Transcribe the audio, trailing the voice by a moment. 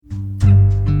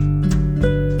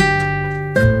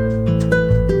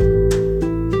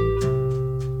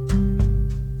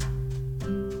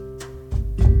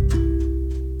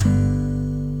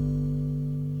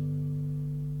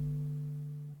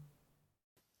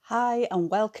Hi and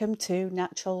welcome to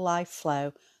Natural Life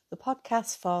Flow, the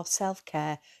podcast for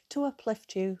self-care to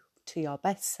uplift you to your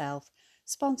best self,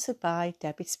 sponsored by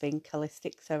Debbie Spink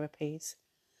Holistic Therapies.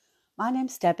 My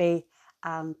name's Debbie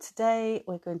and today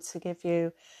we're going to give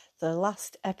you the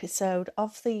last episode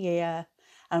of the year.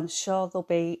 I'm sure there'll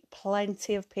be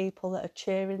plenty of people that are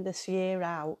cheering this year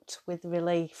out with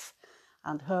relief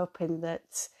and hoping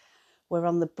that we're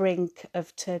on the brink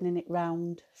of turning it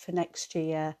round for next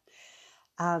year.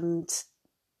 And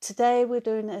today we're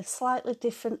doing a slightly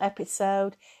different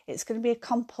episode. It's going to be a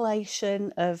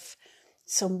compilation of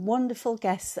some wonderful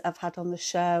guests that I've had on the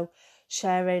show,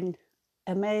 sharing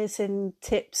amazing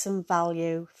tips and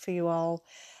value for you all.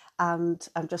 And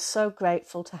I'm just so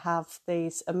grateful to have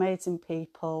these amazing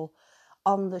people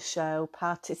on the show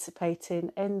participating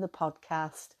in the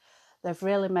podcast. They've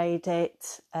really made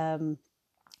it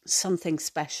something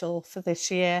special for this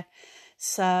year.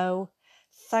 So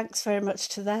thanks very much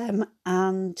to them,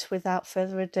 and without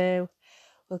further ado,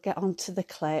 we'll get on to the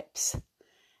clips.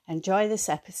 Enjoy this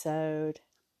episode.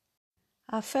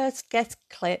 Our first guest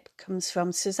clip comes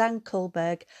from Suzanne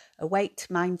Kullberg, a weight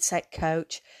mindset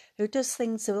coach who does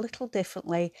things a little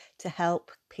differently to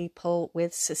help people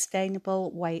with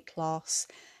sustainable weight loss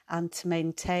and to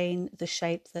maintain the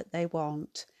shape that they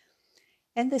want.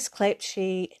 In this clip,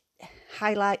 she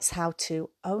highlights how to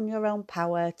own your own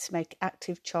power to make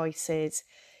active choices.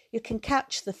 You can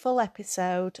catch the full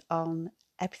episode on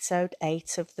episode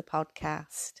 8 of the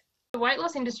podcast. The weight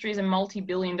loss industry is a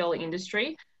multi-billion-dollar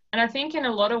industry, and I think in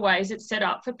a lot of ways it's set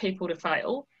up for people to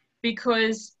fail,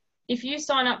 because if you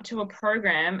sign up to a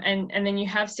program and then you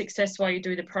have success while you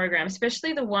do the program,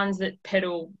 especially the ones that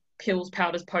peddle pills,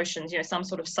 powders, potions, some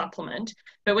sort of supplement,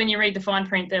 but when you read the fine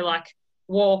print, they're like,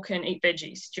 walk and eat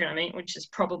veggies, do you know what I mean? Which is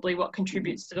probably what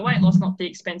contributes to the weight loss, not the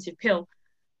expensive pill.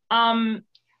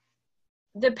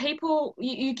 The people,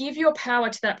 you give your power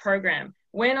to that program.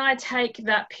 When I take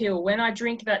that pill, when I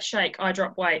drink that shake, I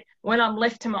drop weight. When I'm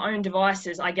left to my own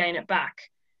devices, I gain it back.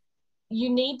 You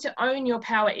need to own your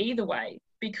power either way,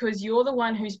 because you're the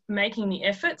one who's making the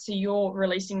effort, so you're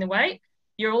releasing the weight.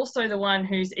 You're also the one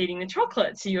who's eating the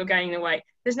chocolate, so you're gaining the weight.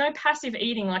 There's no passive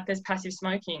eating like there's passive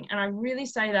smoking. And I really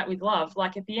say that with love.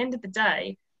 Like, at the end of the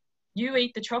day, you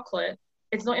eat the chocolate.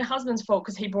 It's not your husband's fault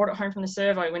because he brought it home from the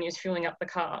servo when he was filling up the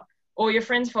car, or your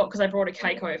friend's fault because they brought a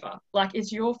cake over. Like,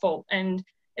 it's your fault. And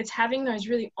it's having those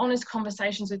really honest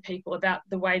conversations with people about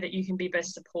the way that you can be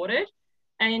best supported.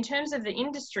 And in terms of the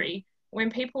industry, when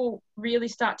people really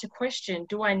start to question,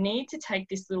 do I need to take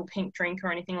this little pink drink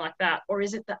or anything like that? Or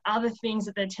is it the other things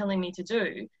that they're telling me to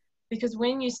do? Because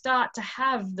when you start to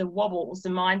have the wobbles, the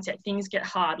mindset, things get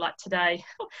hard. Like today,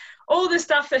 all the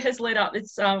stuff that has led up,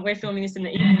 it's we're filming this in the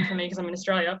evening for me because I'm in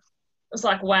Australia. It's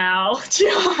like, wow, do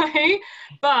you know?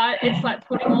 But it's like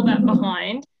putting all that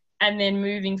behind and then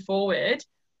moving forward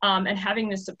and having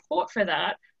the support for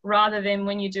that, rather than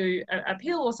when you do a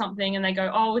pill or something and they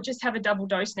go, oh, we'll just have a double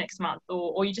dose next month,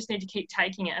 or you just need to keep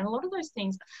taking it. And a lot of those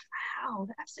things are foul.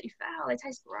 They're absolutely foul. They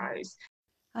taste gross.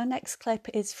 Our next clip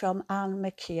is from Anne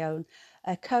McKeown,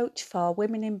 a coach for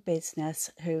women in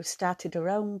business who started her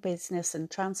own business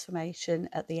and transformation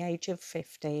at the age of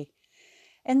 50.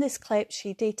 In this clip,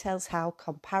 she details how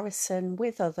comparison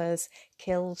with others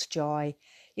kills joy.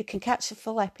 You can catch the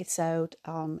full episode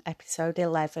on episode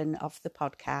 11 of the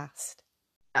podcast.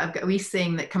 I've got a wee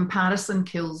saying that comparison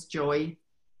kills joy.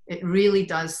 It really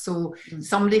does. So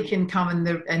somebody can come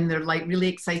and they're like really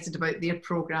excited about their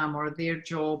program or their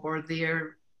job or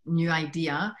their new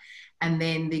idea, and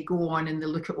then they go on and they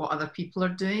look at what other people are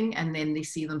doing, and then they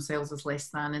see themselves as less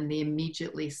than, and they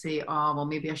immediately say, oh, well,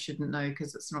 maybe I shouldn't now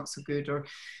because it's not so good, or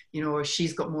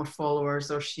she's got more followers,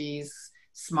 or she's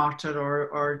smarter,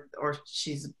 or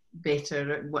she's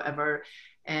better, whatever.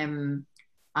 And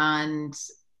 9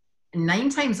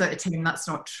 times out of 10 that's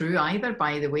not true either,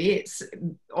 by the way. It's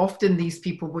often these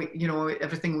people,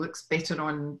 everything looks better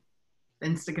on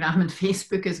Instagram and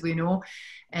Facebook, as we know.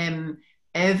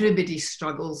 Everybody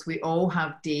struggles. We all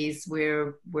have days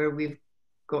where we've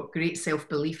got great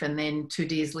self-belief, and then 2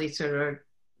 days later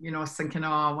are thinking,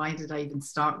 oh, why did I even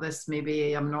start this?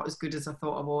 Maybe I'm not as good as I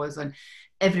thought I was. And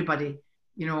everybody,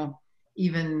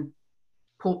 even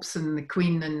popes and the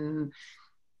Queen and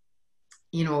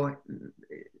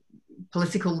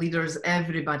political leaders,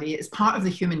 everybody, it's part of the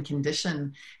human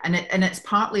condition, and it's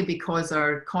partly because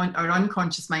our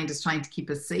unconscious mind is trying to keep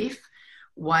us safe,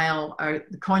 while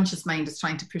the conscious mind is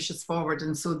trying to push us forward.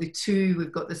 And so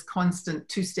we've got this constant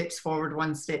 2 steps forward,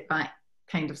 1 step back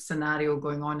kind of scenario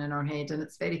going on in our head, and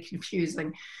it's very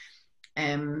confusing.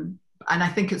 And I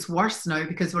think it's worse now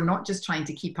because we're not just trying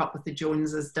to keep up with the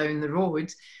Joneses down the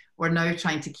road, we're now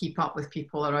trying to keep up with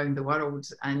people around the world.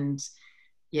 And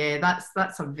yeah,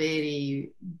 that's a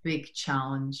very big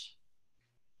challenge.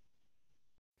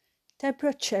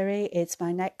 Deborah Cherry is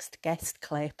my next guest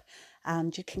clip,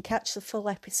 and you can catch the full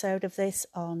episode of this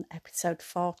on episode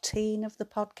 14 of the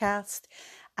podcast.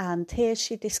 And here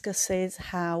she discusses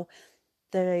how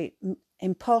the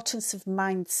importance of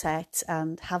mindset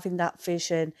and having that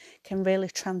vision can really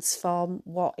transform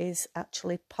what is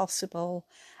actually possible,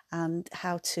 and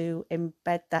how to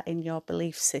embed that in your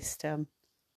belief system.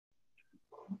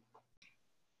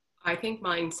 I think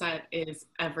mindset is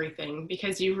everything,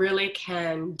 because you really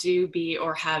can do, be,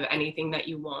 or have anything that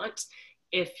you want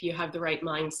if you have the right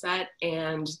mindset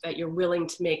and that you're willing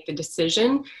to make the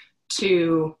decision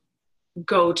to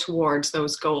go towards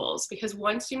those goals. Because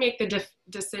once you make the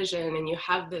decision and you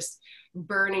have this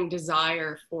burning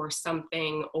desire for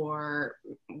something, or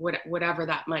whatever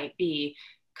that might be,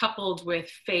 coupled with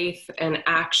faith and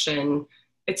action,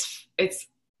 it's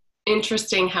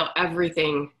interesting how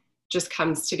everything just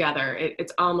comes together.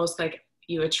 It's almost like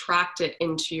you attract it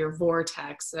into your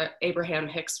vortex. Abraham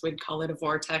Hicks would call it a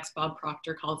vortex. Bob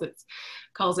Proctor calls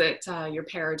it your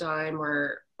paradigm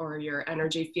or your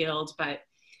energy field. But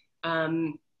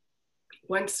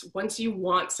once you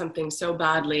want something so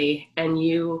badly and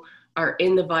you are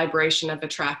in the vibration of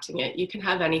attracting it, you can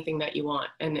have anything that you want.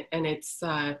 And it's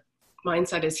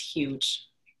mindset is huge.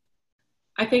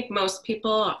 I think most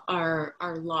people are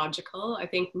logical. I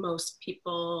think most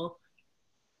people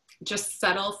just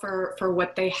settle for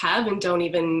what they have and don't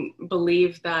even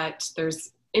believe that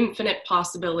there's infinite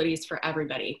possibilities for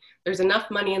everybody. There's enough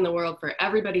money in the world for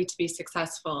everybody to be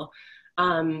successful.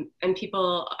 And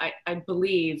people, I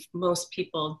believe most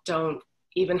people don't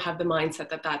even have the mindset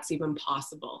that that's even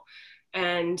possible.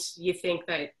 And you think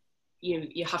that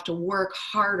you have to work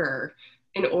harder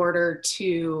in order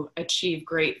to achieve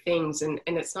great things. And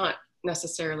it's not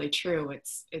necessarily true.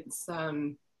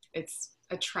 It's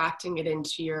attracting it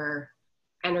into your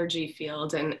energy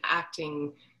field and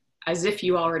acting as if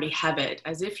you already have it,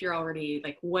 as if you're already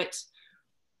like, what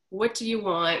do you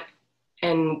want?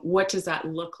 And what does that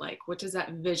look like? What does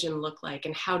that vision look like?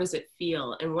 And how does it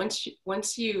feel? And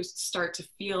once you start to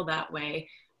feel that way,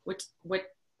 what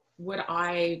would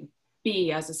I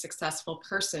be as a successful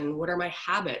person? What are my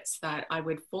habits that I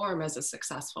would form as a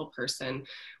successful person?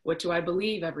 What do I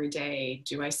believe every day?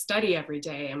 Do I study every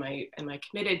day? Am I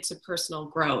committed to personal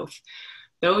growth?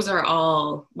 Those are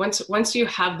all, once you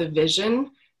have the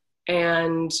vision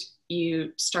and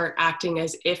you start acting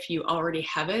as if you already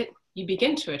have it, you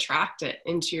begin to attract it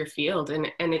into your field. And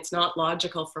it's not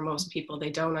logical for most people. They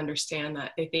don't understand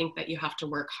that. They think that you have to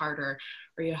work harder,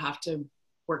 or you have to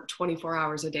work 24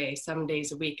 hours a day, 7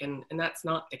 days a week. And that's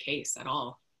not the case at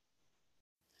all.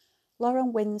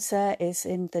 Lauren Windsor is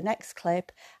in the next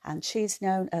clip, and she's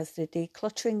known as the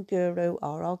decluttering guru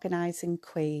or organising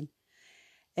queen.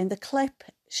 In the clip,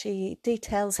 she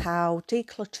details how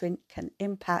decluttering can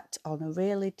impact on a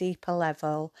really deeper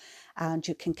level, and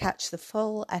you can catch the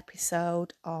full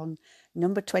episode on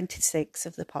number 26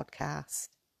 of the podcast.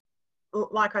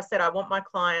 Like I said, I want my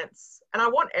clients, and I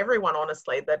want everyone,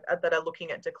 honestly, that are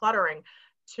looking at decluttering,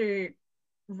 to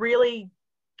really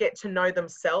get to know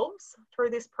themselves through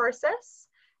this process.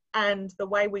 And the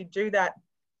way we do that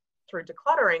through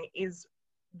decluttering is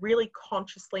really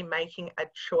consciously making a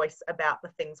choice about the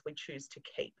things we choose to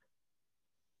keep.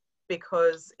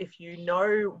 Because if you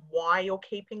know why you're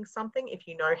keeping something, if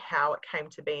you know how it came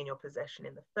to be in your possession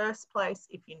in the first place,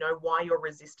 if you know why you're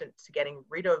resistant to getting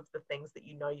rid of the things that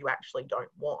you know you actually don't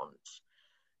want,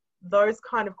 those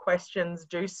kind of questions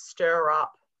do stir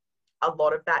up a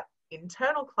lot of that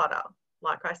internal clutter.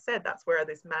 Like I said, that's where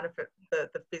this the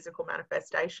physical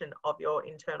manifestation of your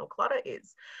internal clutter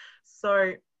is.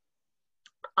 So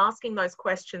asking those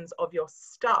questions of your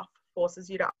stuff forces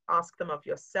you to ask them of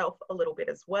yourself a little bit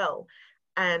as well.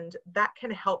 And that can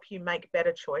help you make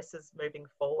better choices moving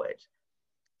forward.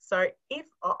 So if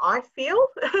I feel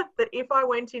that if I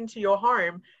went into your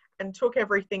home and took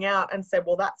everything out and said,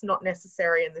 well, that's not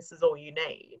necessary and this is all you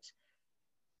need,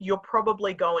 you're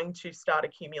probably going to start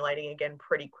accumulating again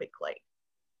pretty quickly.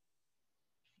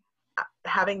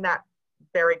 Having that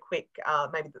very quick,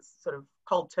 maybe this sort of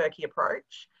cold turkey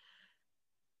approach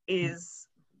is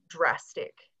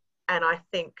drastic. And I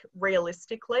think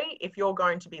realistically, if you're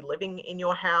going to be living in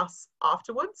your house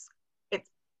afterwards, it's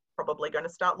probably going to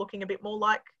start looking a bit more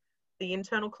like the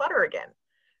internal clutter again.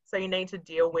 So you need to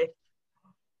deal with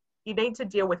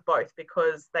both,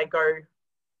 because they go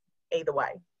either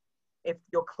way. If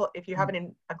you have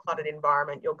a cluttered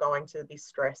environment, you're going to be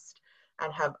stressed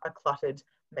and have a cluttered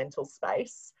mental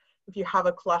space. if you have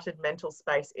a cluttered mental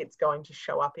space, it's going to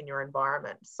show up in your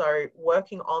environment. So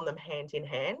working on them hand in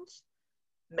hand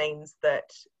means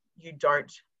that you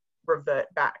don't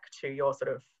revert back to your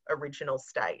sort of original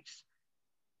state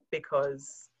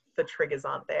because the triggers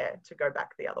aren't there to go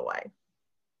back the other way.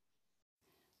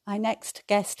 My next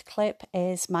guest clip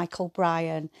is Michael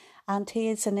Bryan, and he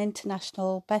is an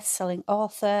international best-selling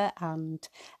author and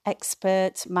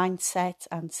expert mindset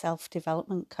and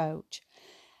self-development coach.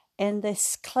 In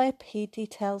this clip, he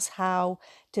details how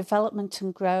development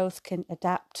and growth can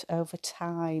adapt over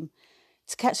time.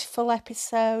 To catch the full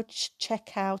episode,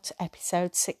 check out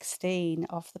episode 16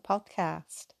 of the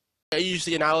podcast. I use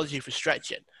the analogy for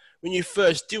stretching. When you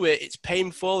first do it, it's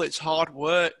painful, it's hard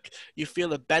work, you feel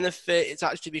the benefit, it's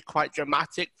actually quite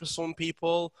dramatic for some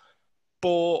people.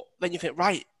 But then you think,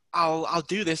 right, I'll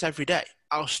do this every day.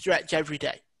 I'll stretch every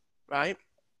day, right?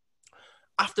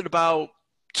 After about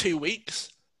 2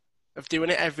 weeks of doing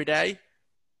it every day,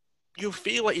 you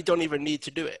feel like you don't even need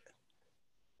to do it.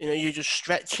 You know, you're just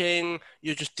stretching,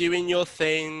 you're just doing your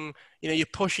thing, you know, you're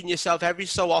pushing yourself every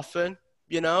so often,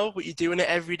 you know, but you're doing it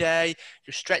every day,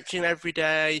 you're stretching every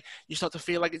day, you start to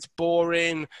feel like it's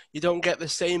boring, you don't get the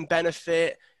same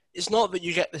benefit. It's not that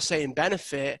you get the same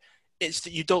benefit, it's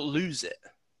that you don't lose it.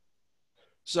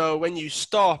 So when you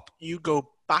stop, you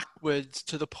go backwards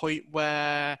to the point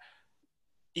where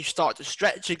you start to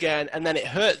stretch again and then it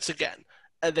hurts again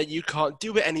and then you can't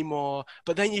do it anymore,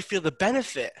 but then you feel the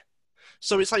benefit.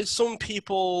 So it's like some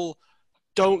people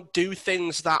don't do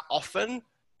things that often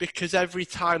because every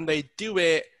time they do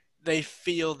it, they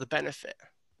feel the benefit.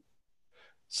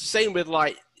 Same with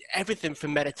like everything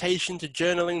from meditation to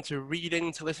journaling to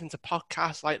reading to listening to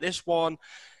podcasts like this one.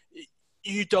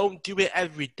 You don't do it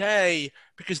every day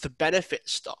because the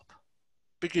benefits stop,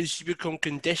 because you become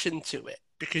conditioned to it,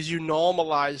 because you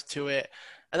normalize to it.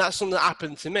 And that's something that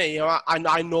happened to me. You know,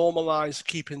 I normalized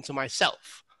keeping to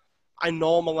myself. I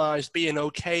normalized being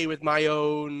okay with my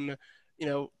own, you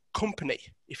know, company,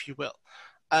 if you will.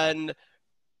 And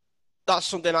that's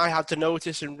something I had to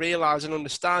notice and realize and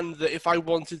understand, that if I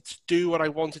wanted to do what I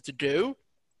wanted to do,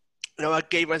 you know, I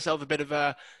gave myself a bit of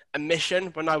a mission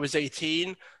when I was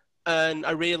 18, and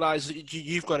I realized that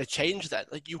you've got to change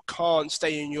that. Like, you can't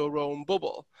stay in your own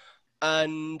bubble.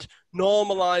 And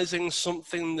normalizing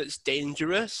something that's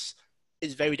dangerous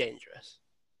is very dangerous.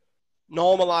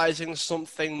 Normalizing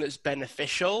something that's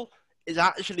beneficial is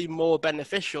actually more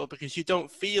beneficial, because you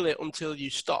don't feel it until you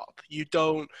stop. You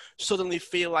don't suddenly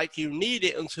feel like you need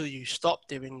it until you stop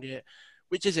doing it,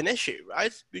 which is an issue,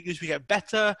 right? Because we get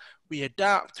better, we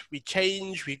adapt, we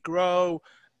change, we grow,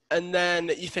 and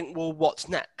then you think, well, what's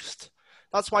next?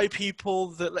 That's why people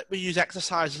that, let me use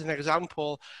exercise as an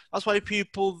example, that's why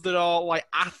people that are like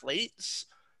athletes,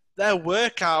 their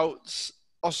workouts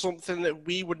are something that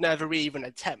we would never even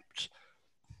attempt.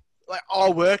 Like, our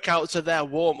workouts are their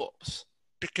warm-ups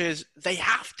because they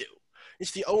have to.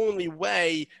 It's the only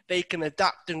way they can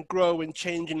adapt and grow and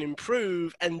change and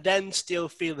improve and then still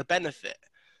feel the benefit.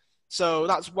 So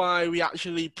that's why we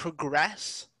actually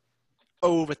progress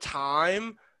over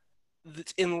time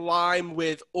that's in line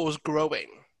with us growing.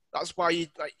 That's why you,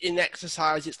 like, in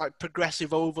exercise, it's like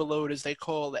progressive overload, as they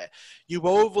call it. You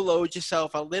overload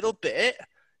yourself a little bit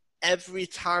every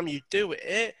time you do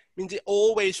it. Means it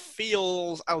always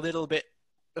feels a little bit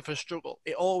of a struggle.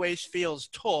 It always feels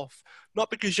tough, not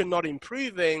because you're not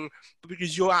improving, but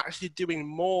because you're actually doing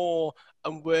more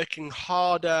and working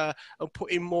harder and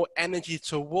putting more energy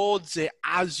towards it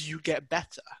as you get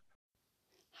better.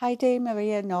 Heidi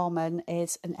Maria Norman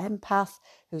is an empath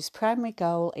whose primary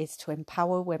goal is to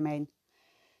empower women.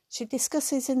 She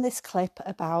discusses in this clip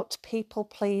about people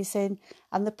pleasing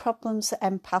and the problems that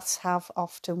empaths have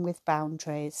often with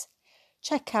boundaries.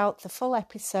 Check out the full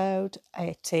episode.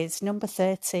 It is number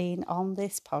 13 on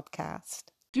this podcast.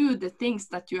 Do the things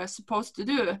that you are supposed to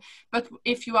do. But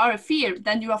if you are a fear,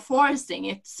 then you are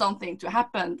forcing something to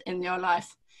happen in your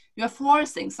life. You are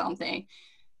forcing something.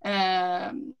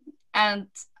 And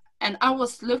I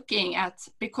was looking at,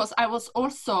 because I was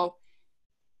also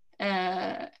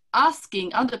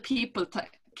asking other people,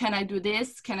 can I do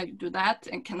this? Can I do that?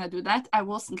 And can I do that? I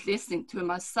wasn't listening to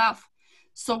myself.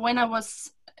 So when I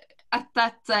was at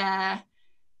that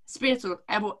spiritual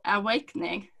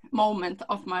awakening moment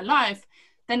of my life,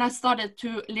 then I started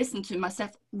to listen to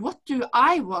myself. What do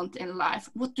I want in life?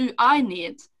 What do I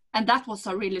need? And that was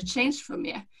a really change for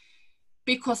me,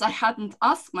 because I hadn't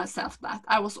asked myself that.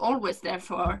 I was always there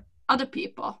for other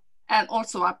people, and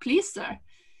also a pleaser,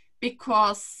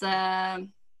 because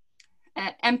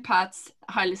empaths,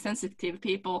 highly sensitive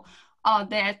people, are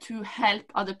there to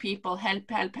help other people, help.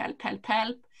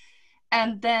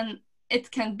 And then it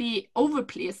can be over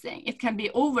pleasing, it can be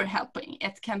over helping,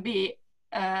 it can be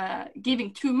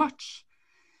giving too much.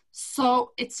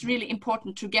 So it's really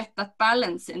important to get that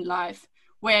balance in life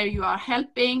where you are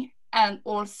helping and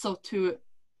also to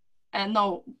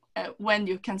know when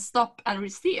you can stop and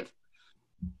receive.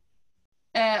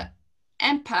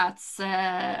 Empaths,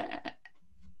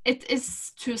 it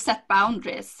is to set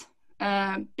boundaries,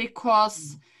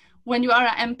 because when you are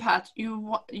an empath,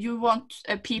 you want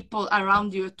people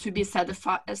around you to be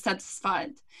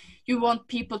satisfied. You want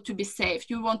people to be safe.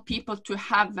 You want people to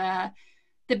have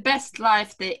the best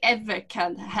life they ever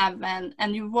can have,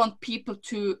 and you want people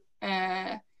to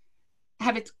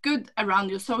have it good around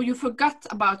you. So you forgot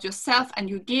about yourself, and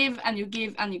you give and you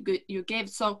give and you give.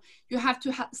 So you have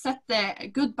to set the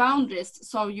good boundaries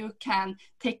so you can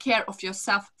take care of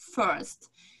yourself first.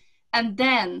 And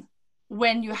then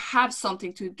when you have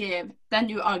something to give, then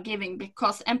you are giving,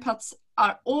 because empaths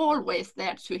are always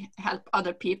there to help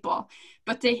other people,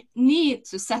 but they need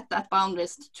to set that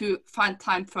boundaries to find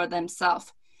time for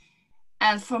themselves.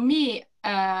 And for me,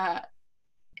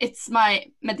 it's my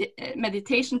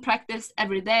meditation practice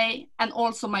every day, and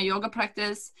also my yoga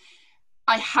practice.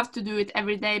 I have to do it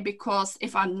every day, because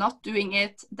if I'm not doing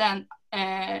it, then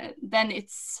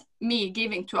it's me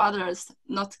giving to others,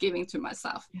 not giving to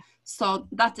myself. So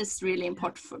that is really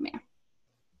important for me.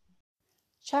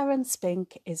 Sharon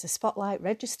Spink is a Spotlight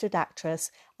registered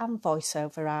actress and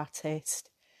voiceover artist.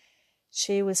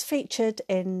 She was featured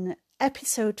in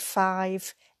episode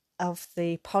 5 of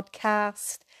the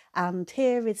podcast, and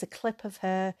here is a clip of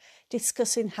her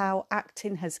discussing how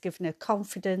acting has given her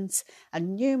confidence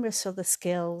and numerous other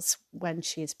skills when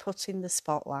she is put in the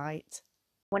spotlight.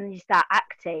 When you start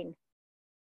acting,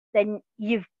 then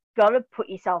you've got to put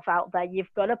yourself out there.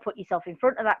 You've got to put yourself in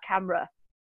front of that camera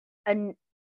and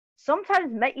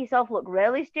sometimes make yourself look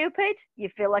really stupid. You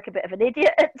feel like a bit of an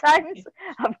idiot at times.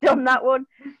 I've done that one.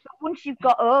 But once you've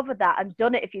got over that and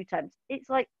done it a few times, it's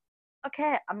like,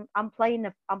 okay, I'm playing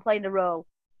a role.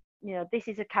 You know, this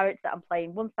is a character that I'm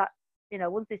playing. Once that, you know,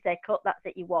 once they say cut, that's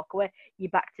it. You walk away.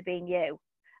 You're back to being you.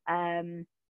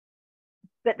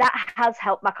 But that has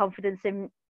helped my confidence in,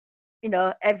 you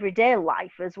know, everyday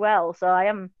life as well. So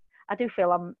I do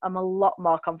feel I'm a lot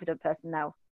more confident person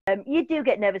now. You do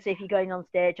get nervous if you're going on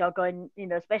stage or going, you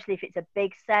know, especially if it's a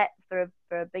big set for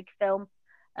a big film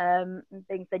and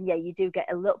things. Then yeah, you do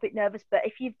get a little bit nervous. But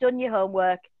if you've done your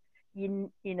homework, you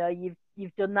know,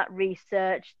 you've done that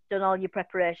research, done all your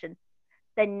preparation,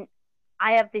 then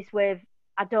I have this way of,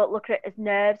 I don't look at it as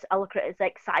nerves. I look at it as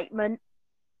excitement.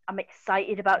 I'm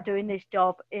excited about doing this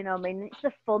job. You know, I mean, it's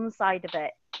the fun side of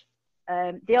it.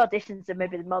 The auditions are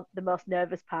maybe the most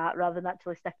nervous part, rather than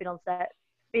actually stepping on set.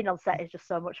 Being on set is just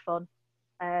so much fun.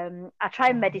 I try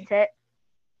and meditate.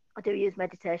 I do use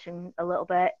meditation a little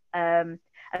bit, and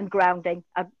grounding.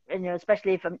 You know,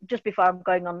 especially if I'm just before I'm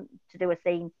going on to do a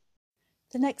scene.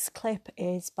 The next clip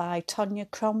is by Tonya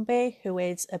Crombie, who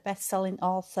is a best-selling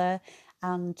author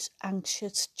and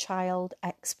anxious child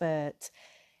expert.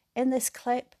 In this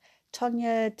clip,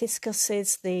 Tonya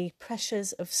discusses the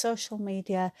pressures of social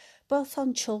media, both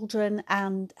on children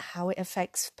and how it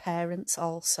affects parents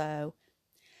also.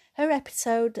 Her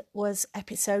episode was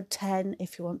episode 10,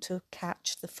 if you want to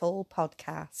catch the full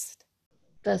podcast.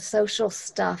 The social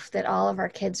stuff that all of our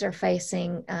kids are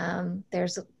facing,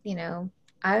 there's, you know,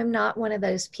 I'm not one of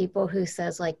those people who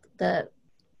says like the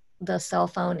cell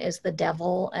phone is the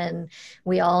devil and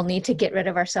we all need to get rid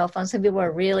of our cell phones. Some people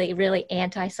are really, really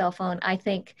anti-cell phone. I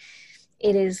think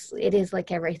it is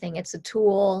like everything. It's a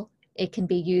tool. It can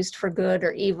be used for good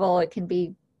or evil. It can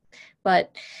be,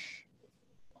 but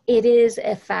it is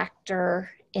a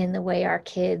factor in the way our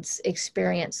kids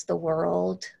experience the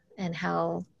world and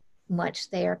how much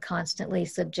they are constantly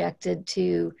subjected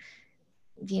to,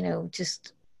 you know,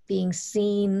 just being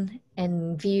seen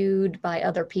and viewed by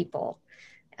other people,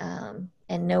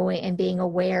 and knowing and being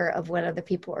aware of what other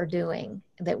people are doing,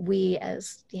 that we,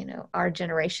 as, you know, our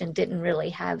generation didn't really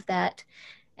have that.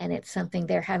 And it's something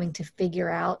they're having to figure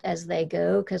out as they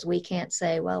go, because we can't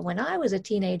say, well, when I was a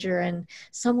teenager and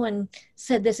someone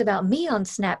said this about me on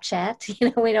Snapchat,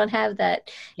 you know, we don't have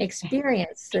that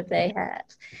experience that they have.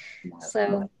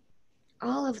 So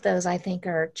all of those, I think,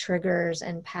 are triggers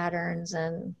and patterns.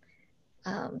 And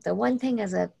the one thing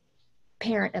as a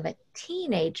parent of a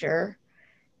teenager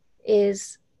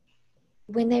is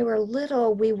when they were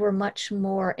little, we were much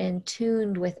more in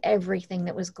tune with everything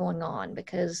that was going on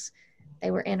because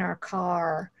they were in our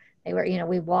car, they were, you know,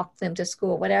 we walked them to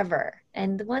school, whatever.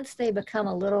 And once they become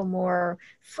a little more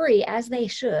free, as they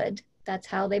should, that's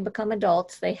how they become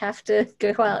adults. They have to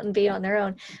go out and be on their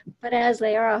own. But as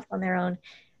they are off on their own,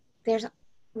 there's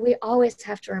we always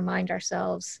have to remind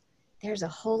ourselves there's a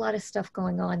whole lot of stuff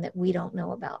going on that we don't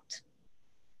know about.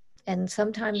 And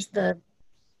sometimes that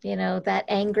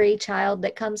angry child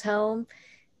that comes home,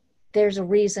 there's a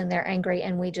reason they're angry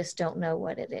and we just don't know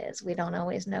what it is. We don't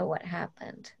always know what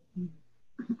happened.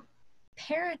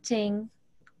 Parenting,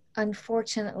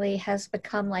 unfortunately, has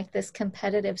become like this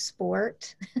competitive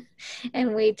sport.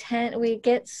 And we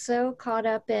get so caught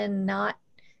up in not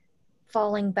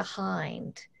falling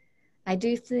behind. I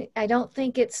don't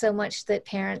think it's so much that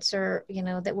parents are,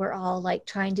 that we're all like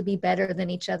trying to be better than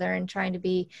each other and trying to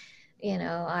be,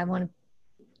 I want to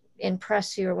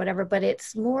impress you or whatever, but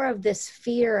it's more of this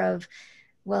fear of,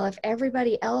 well, if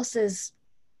everybody else is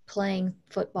playing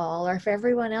football or if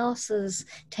everyone else is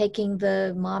taking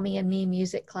the Mommy and Me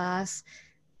music class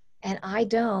and I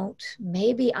don't,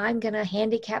 maybe I'm going to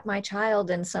handicap my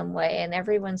child in some way. And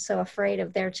everyone's so afraid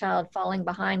of their child falling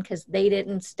behind because they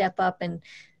didn't step up and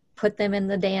put them in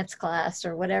the dance class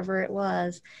or whatever it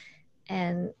was.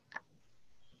 And,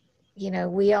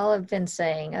 we all have been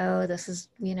saying, oh, this is,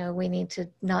 we need to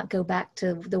not go back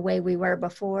to the way we were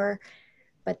before.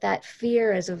 But that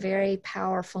fear is a very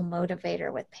powerful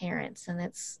motivator with parents. And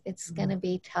it's going to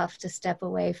be tough to step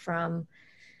away from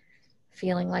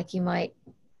feeling like you might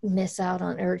miss out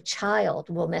on, or child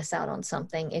will miss out on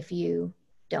something if you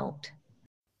don't.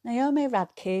 Naomi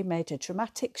Radke made a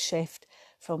dramatic shift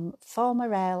from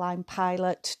former airline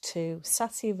pilot to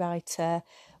sassy writer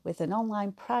with an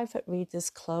online private readers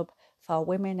club for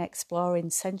women exploring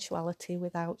sensuality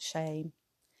without shame.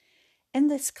 In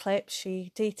this clip,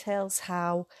 she details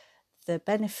how the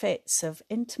benefits of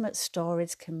intimate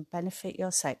stories can benefit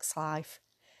your sex life.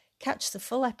 Catch the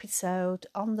full episode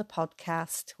on the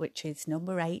podcast, which is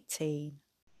number 18.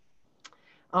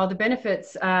 Oh, the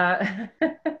benefits.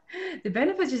 The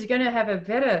benefits is you're going to have a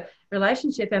better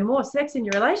relationship and more sex in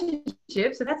your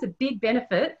relationship. So that's a big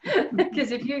benefit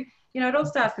because if it all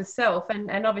starts with self,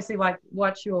 and obviously like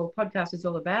what your podcast is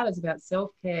all about is about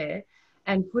self-care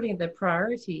and putting the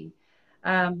priority.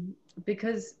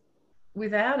 Because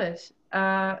without it,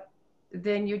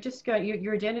 then you're just going.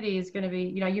 Your identity is going to be.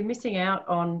 You're missing out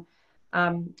on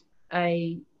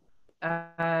being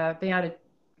able to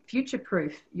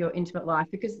future-proof your intimate life,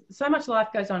 because so much life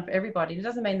goes on for everybody. It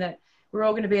doesn't mean that we're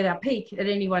all going to be at our peak at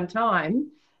any one time.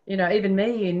 Even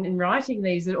me in writing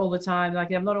these all the time,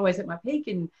 like I'm not always at my peak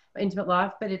in my intimate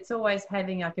life, but it's always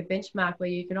having like a benchmark where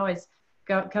you can always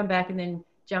come back and then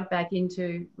jump back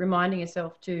into reminding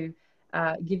yourself to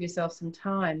give yourself some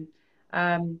time,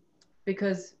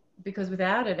 because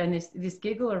without it and this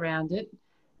giggle around it,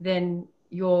 then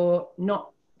you're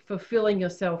not fulfilling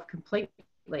yourself completely.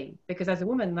 Because as a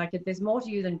woman, like there's more to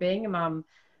you than being a mum,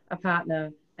 a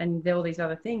partner, and all these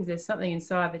other things. There's something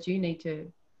inside that you need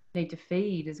to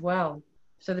feed as well.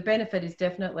 So the benefit is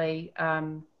definitely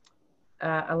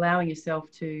allowing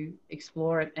yourself to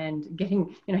explore it and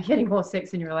getting more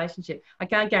sex in your relationship. I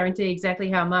can't guarantee exactly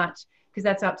how much, because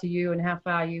that's up to you and how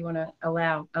far you want to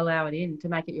allow it in to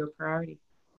make it your priority.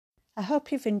 I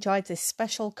hope you've enjoyed this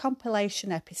special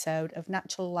compilation episode of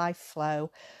Natural Life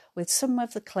Flow with some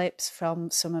of the clips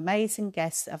from some amazing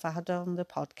guests that I've had on the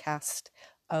podcast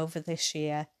over this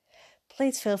year.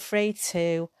 Please feel free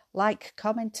to like,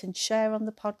 comment and share on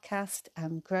the podcast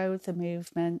and grow the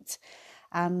movement.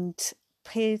 And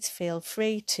please feel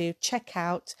free to check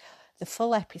out the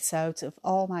full episodes of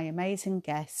all my amazing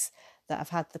guests that I've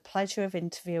had the pleasure of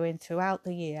interviewing throughout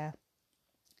the year.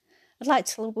 I'd like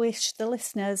to wish the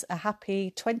listeners a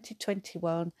happy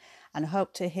 2021 and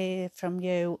hope to hear from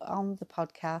you on the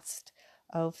podcast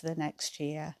over the next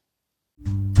year.